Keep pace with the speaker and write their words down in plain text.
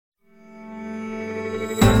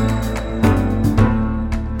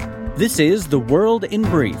This is The World in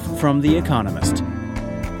Brief from The Economist.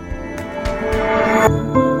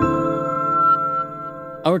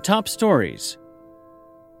 Our top stories.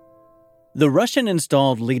 The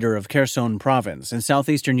Russian-installed leader of Kherson province in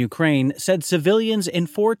southeastern Ukraine said civilians in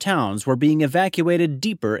 4 towns were being evacuated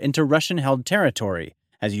deeper into Russian-held territory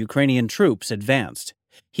as Ukrainian troops advanced.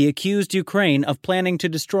 He accused Ukraine of planning to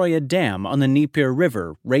destroy a dam on the Dnieper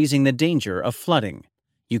River, raising the danger of flooding.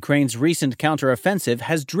 Ukraine's recent counteroffensive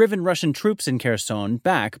has driven Russian troops in Kherson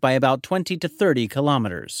back by about 20 to 30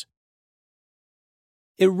 kilometers.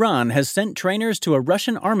 Iran has sent trainers to a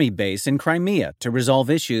Russian army base in Crimea to resolve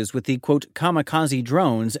issues with the, quote, kamikaze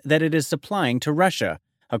drones that it is supplying to Russia,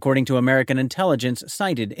 according to American intelligence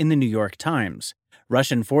cited in the New York Times.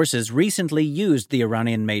 Russian forces recently used the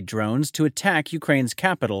Iranian-made drones to attack Ukraine's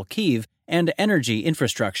capital, Kyiv, and energy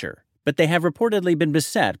infrastructure, but they have reportedly been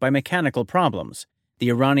beset by mechanical problems. The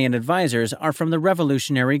Iranian advisors are from the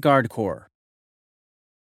Revolutionary Guard Corps.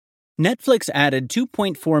 Netflix added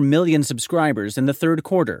 2.4 million subscribers in the third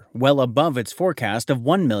quarter, well above its forecast of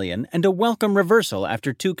 1 million, and a welcome reversal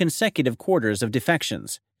after 2 consecutive quarters of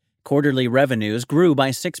defections. Quarterly revenues grew by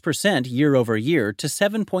 6% year over year to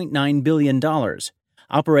 $7.9 billion.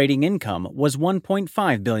 Operating income was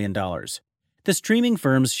 $1.5 billion. The streaming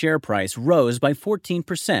firm's share price rose by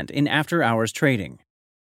 14% in after-hours trading.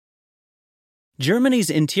 Germany's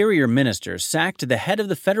interior minister sacked the head of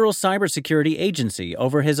the Federal Cybersecurity Agency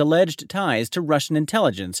over his alleged ties to Russian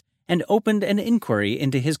intelligence and opened an inquiry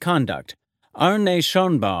into his conduct. Arne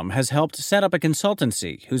Schönbaum has helped set up a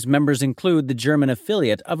consultancy whose members include the German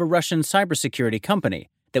affiliate of a Russian cybersecurity company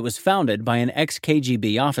that was founded by an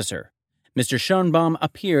ex-KGB officer. Mr. Schönbaum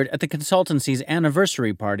appeared at the consultancy's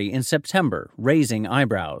anniversary party in September, raising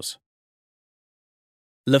eyebrows.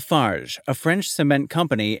 Lafarge, a French cement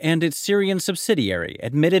company and its Syrian subsidiary,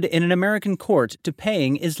 admitted in an American court to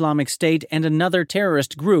paying Islamic State and another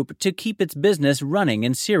terrorist group to keep its business running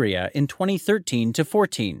in Syria in 2013 to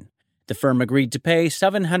 14. The firm agreed to pay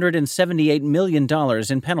 $778 million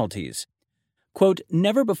in penalties. Quote,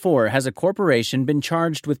 never before has a corporation been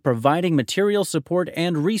charged with providing material support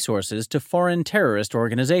and resources to foreign terrorist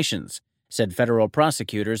organizations, said federal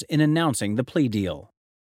prosecutors in announcing the plea deal.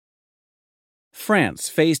 France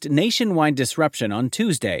faced nationwide disruption on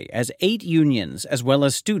Tuesday as 8 unions as well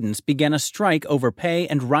as students began a strike over pay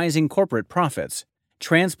and rising corporate profits.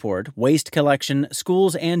 Transport, waste collection,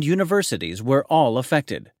 schools, and universities were all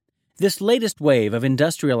affected. This latest wave of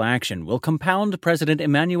industrial action will compound President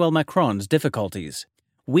Emmanuel Macron's difficulties.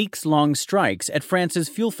 Weeks-long strikes at France's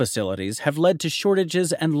fuel facilities have led to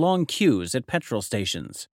shortages and long queues at petrol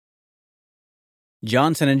stations.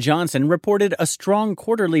 Johnson & Johnson reported a strong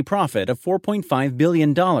quarterly profit of $4.5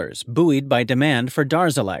 billion, buoyed by demand for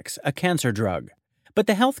Darzalex, a cancer drug. But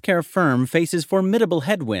the healthcare firm faces formidable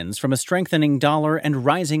headwinds from a strengthening dollar and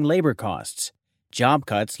rising labor costs. Job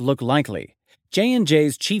cuts look likely.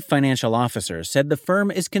 J&J's chief financial officer said the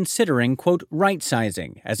firm is considering, quote,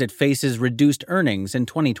 right-sizing as it faces reduced earnings in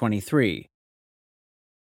 2023.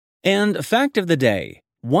 And fact of the day,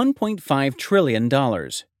 $1.5 trillion.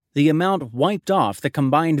 The amount wiped off the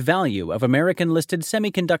combined value of American-listed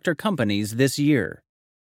semiconductor companies this year.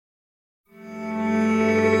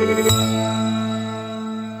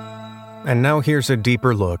 And now here's a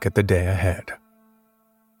deeper look at the day ahead.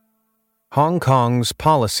 Hong Kong's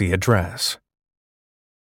policy address.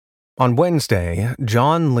 On Wednesday,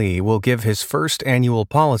 John Lee will give his first annual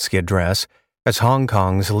policy address as Hong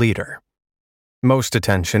Kong's leader. Most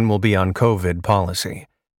attention will be on COVID policy.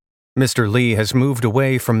 Mr. Lee has moved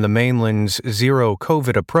away from the mainland's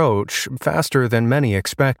zero-COVID approach faster than many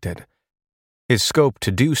expected. His scope to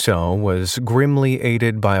do so was grimly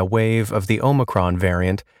aided by a wave of the Omicron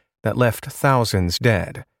variant that left thousands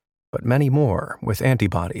dead, but many more with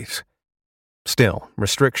antibodies. Still,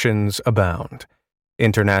 restrictions abound.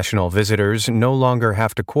 International visitors no longer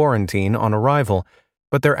have to quarantine on arrival,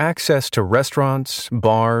 but their access to restaurants,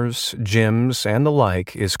 bars, gyms, and the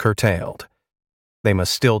like is curtailed. They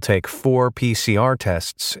must still take 4 PCR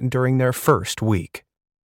tests during their first week.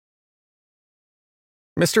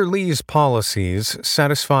 Mr. Lee's policies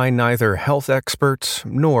satisfy neither health experts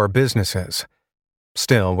nor businesses.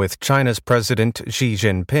 Still, with China's President Xi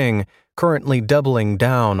Jinping currently doubling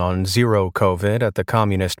down on zero COVID at the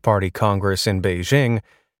Communist Party Congress in Beijing,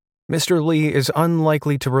 Mr. Lee is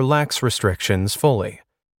unlikely to relax restrictions fully.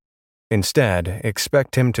 Instead,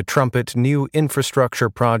 expect him to trumpet new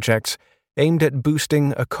infrastructure projects aimed at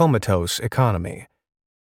boosting a comatose economy.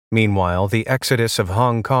 Meanwhile, the exodus of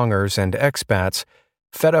Hong Kongers and expats,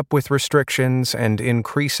 fed up with restrictions and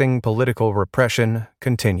increasing political repression,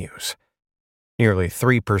 continues. Nearly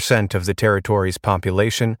 3% of the territory's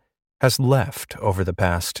population has left over the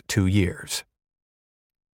past 2 years.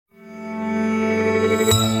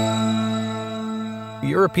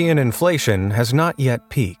 European inflation has not yet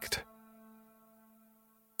peaked.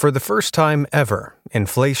 For the first time ever,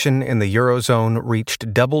 inflation in the Eurozone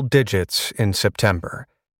reached double digits in September.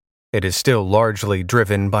 It is still largely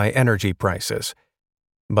driven by energy prices.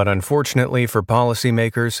 But unfortunately for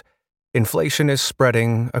policymakers, inflation is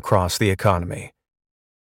spreading across the economy.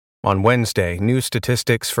 On Wednesday, new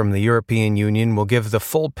statistics from the European Union will give the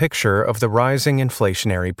full picture of the rising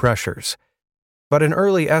inflationary pressures. But an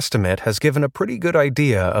early estimate has given a pretty good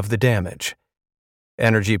idea of the damage.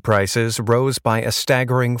 Energy prices rose by a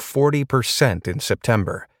staggering 40% in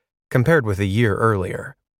September, compared with a year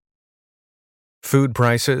earlier. Food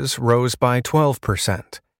prices rose by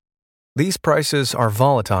 12%. These prices are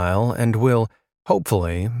volatile and will,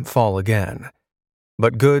 hopefully, fall again.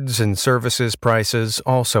 But goods and services prices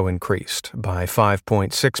also increased by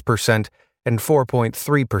 5.6% and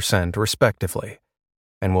 4.3% respectively,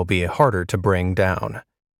 and will be harder to bring down.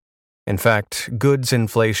 In fact, goods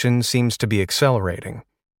inflation seems to be accelerating.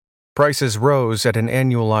 Prices rose at an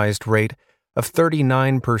annualized rate of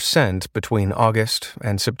 39% between August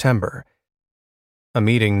and September. A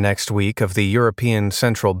meeting next week of the European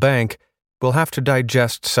Central Bank will have to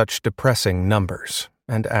digest such depressing numbers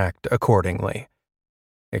and act accordingly.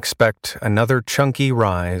 Expect another chunky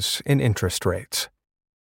rise in interest rates.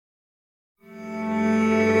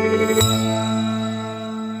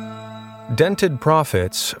 Dented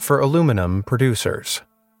profits for aluminum producers.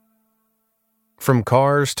 From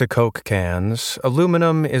cars to Coke cans,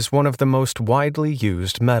 aluminum is one of the most widely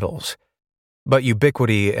used metals. But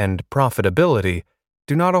ubiquity and profitability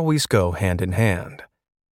do not always go hand in hand.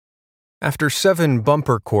 After 7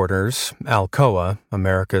 bumper quarters, Alcoa,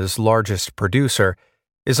 America's largest producer,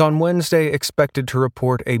 is on Wednesday expected to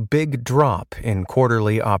report a big drop in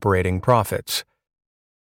quarterly operating profits.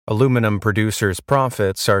 Aluminum producers'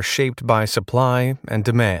 profits are shaped by supply and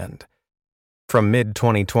demand. From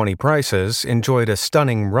mid-2020 prices enjoyed a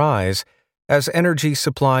stunning rise as energy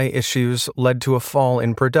supply issues led to a fall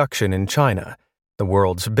in production in China, the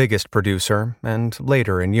world's biggest producer, and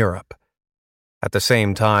later in Europe. At the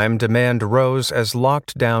same time, demand rose as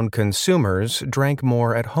locked-down consumers drank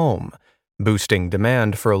more at home, boosting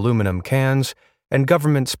demand for aluminum cans and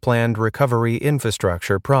government's planned recovery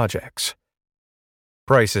infrastructure projects.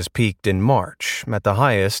 Prices peaked in March, at the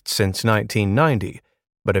highest since 1990,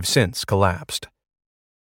 but have since collapsed.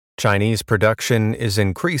 Chinese production is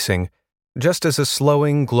increasing, just as a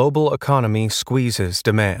slowing global economy squeezes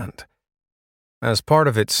demand. As part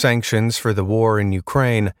of its sanctions for the war in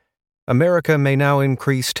Ukraine, America may now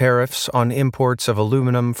increase tariffs on imports of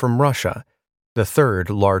aluminum from Russia, the third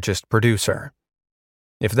largest producer.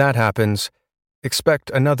 If that happens, expect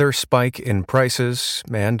another spike in prices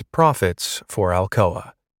and profits for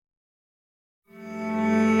Alcoa.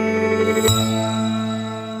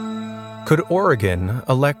 Could Oregon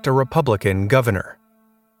elect a Republican governor?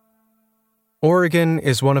 Oregon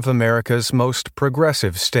is one of America's most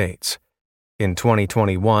progressive states. In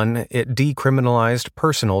 2021, it decriminalized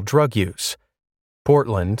personal drug use.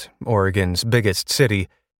 Portland, Oregon's biggest city,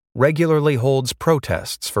 regularly holds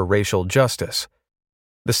protests for racial justice.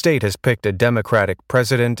 The state has picked a Democratic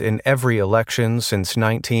president in every election since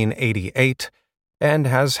 1988 and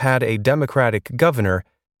has had a Democratic governor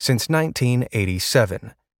since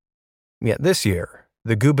 1987. Yet this year,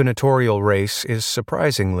 the gubernatorial race is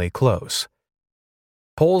surprisingly close.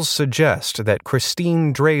 Polls suggest that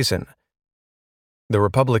Christine Drazan, the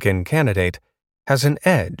Republican candidate, has an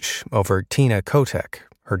edge over Tina Kotek,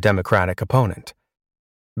 her Democratic opponent.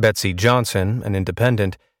 Betsy Johnson, an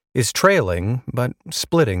independent, is trailing but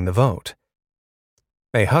splitting the vote.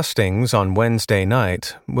 A hustings on Wednesday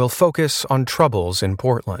night will focus on troubles in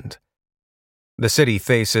Portland. The city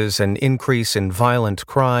faces an increase in violent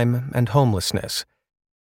crime and homelessness.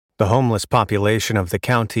 The homeless population of the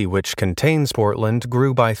county which contains Portland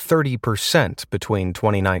grew by 30% between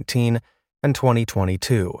 2019 and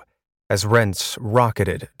 2022, as rents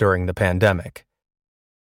rocketed during the pandemic.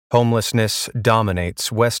 Homelessness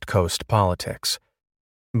dominates West Coast politics.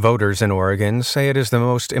 Voters in Oregon say it is the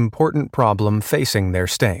most important problem facing their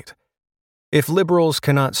state. If liberals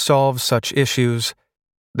cannot solve such issues,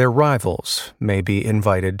 their rivals may be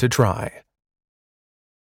invited to try.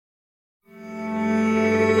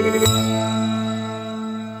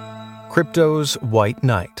 Crypto's White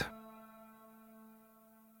Knight.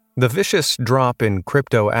 The vicious drop in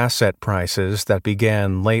crypto asset prices that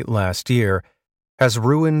began late last year has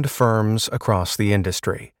ruined firms across the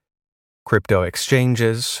industry. Crypto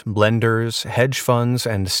exchanges, lenders, hedge funds,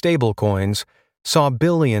 and stablecoins saw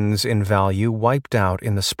billions in value wiped out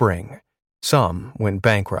in the spring. Some went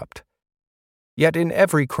bankrupt. Yet in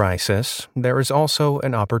every crisis, there is also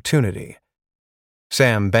an opportunity.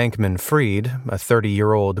 Sam Bankman-Fried, a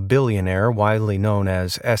 30-year-old billionaire widely known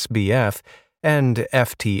as SBF, and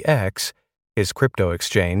FTX, his crypto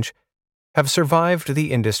exchange, have survived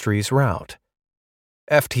the industry's rout.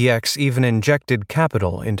 FTX even injected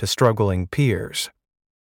capital into struggling peers.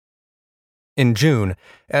 In June,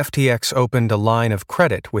 FTX opened a line of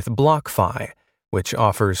credit with BlockFi, which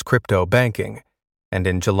offers crypto banking, and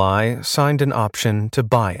in July signed an option to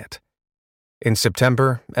buy it. In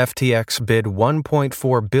September, FTX bid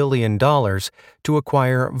 $1.4 billion to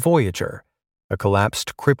acquire Voyager, a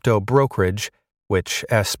collapsed crypto brokerage which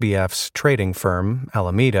SBF's trading firm,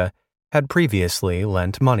 Alameda, had previously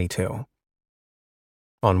lent money to.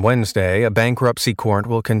 On Wednesday, a bankruptcy court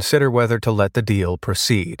will consider whether to let the deal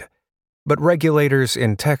proceed. But regulators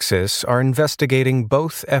in Texas are investigating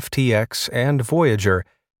both FTX and Voyager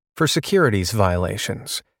for securities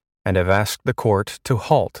violations and have asked the court to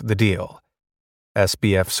halt the deal.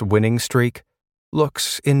 SBF's winning streak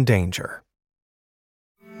looks in danger.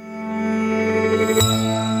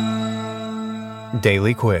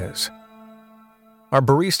 Daily Quiz. Our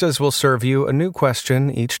baristas will serve you a new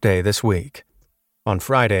question each day this week. On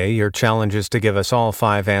Friday, your challenge is to give us all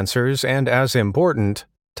 5 answers and, as important,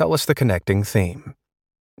 tell us the connecting theme.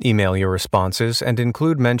 Email your responses and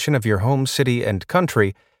include mention of your home city and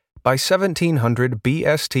country by 1700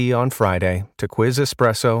 BST on Friday to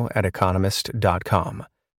quizespresso@economist.com.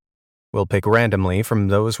 We'll pick randomly from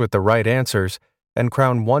those with the right answers and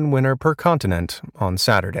crown one winner per continent on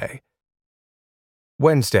Saturday.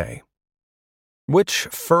 Wednesday. Which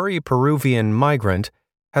furry Peruvian migrant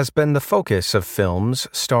has been the focus of films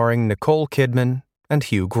starring Nicole Kidman and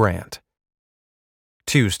Hugh Grant?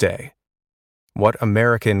 Tuesday. What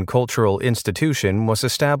American cultural institution was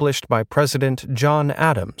established by President John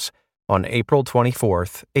Adams on April 24,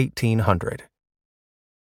 1800?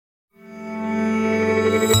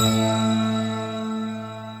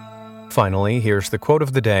 Finally, here's the quote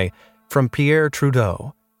of the day from Pierre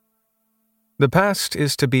Trudeau. The past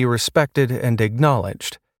is to be respected and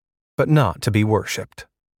acknowledged, but not to be worshipped.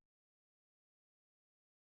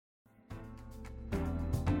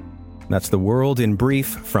 That's the world in brief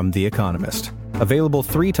from The Economist, available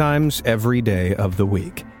 3 times every day of the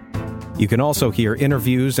week. You can also hear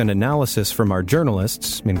interviews and analysis from our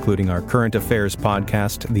journalists, including our current affairs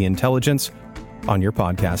podcast, The Intelligence, on your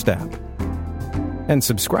podcast app. And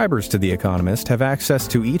subscribers to The Economist have access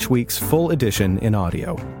to each week's full edition in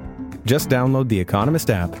audio. Just download the Economist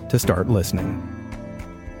app to start listening.